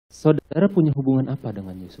Saudara punya hubungan apa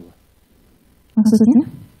dengan Yosua? Maksudnya?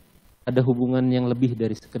 Ada hubungan yang lebih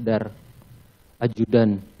dari sekedar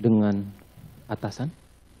ajudan dengan atasan?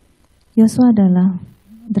 Yosua adalah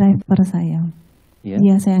driver saya. Ya.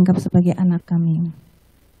 Dia saya anggap sebagai anak kami.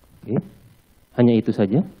 Oke. Hanya itu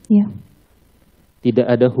saja? Iya. Tidak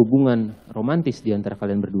ada hubungan romantis di antara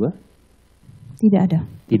kalian berdua? Tidak ada.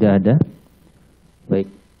 Tidak ada. Baik.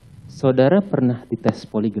 Saudara pernah dites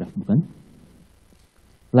poligraf, bukan?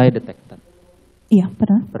 Lie Detector. Iya,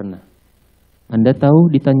 pernah. Pernah. Anda tahu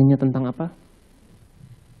ditanyanya tentang apa?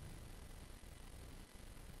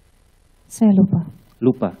 Saya lupa.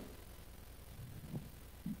 Lupa.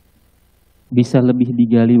 Bisa lebih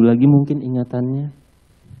digali lagi mungkin ingatannya?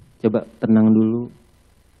 Coba tenang dulu.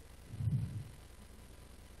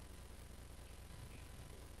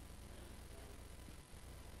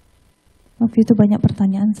 Waktu itu banyak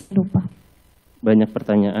pertanyaan, saya lupa. Banyak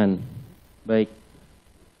pertanyaan. Baik.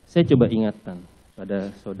 Saya coba ingatkan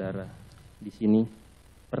pada saudara di sini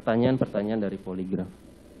pertanyaan-pertanyaan dari poligraf.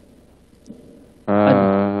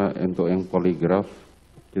 Untuk yang poligraf,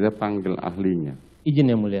 kita panggil ahlinya.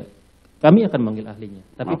 Izin yang mulia. Kami akan manggil ahlinya.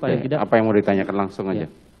 Tapi Oke, paling tidak, apa yang mau ditanyakan langsung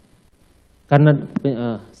aja. karena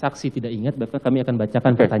saksi tidak ingat, maka kami akan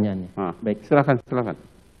bacakan pertanyaannya. Baik, silakan.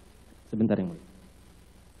 Sebentar yang mulia.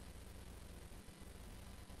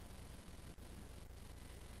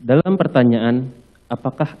 Dalam pertanyaan,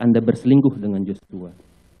 apakah Anda berselingkuh dengan Yosua?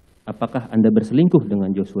 Apakah Anda berselingkuh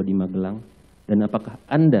dengan Yosua di Magelang? Dan apakah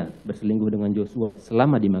Anda berselingkuh dengan Yosua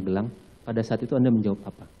selama di Magelang? Pada saat itu Anda menjawab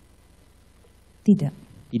apa? Tidak.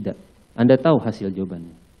 Tidak. Anda tahu hasil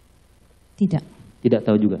jawabannya? Tidak. Tidak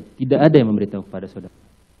tahu juga. Tidak ada yang memberitahu kepada saudara.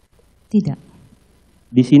 Tidak.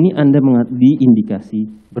 Di sini Anda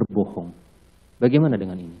diindikasi berbohong. Bagaimana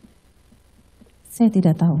dengan ini? Saya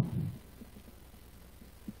tidak tahu.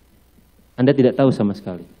 Anda tidak tahu sama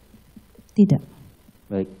sekali? Tidak.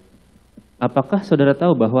 Baik. Apakah saudara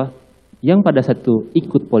tahu bahwa yang pada saat itu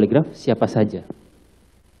ikut poligraf siapa saja?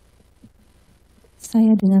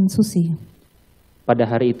 Saya dengan Susi. Pada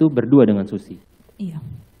hari itu berdua dengan Susi? Iya.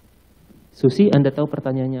 Susi, Anda tahu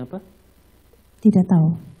pertanyaannya apa? Tidak tahu.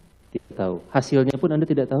 Tidak tahu. Hasilnya pun Anda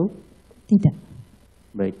tidak tahu? Tidak.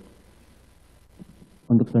 Baik.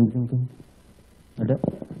 Untuk selanjutnya mungkin ada?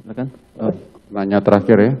 Silakan. Nanya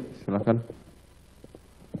terakhir ya, silakan.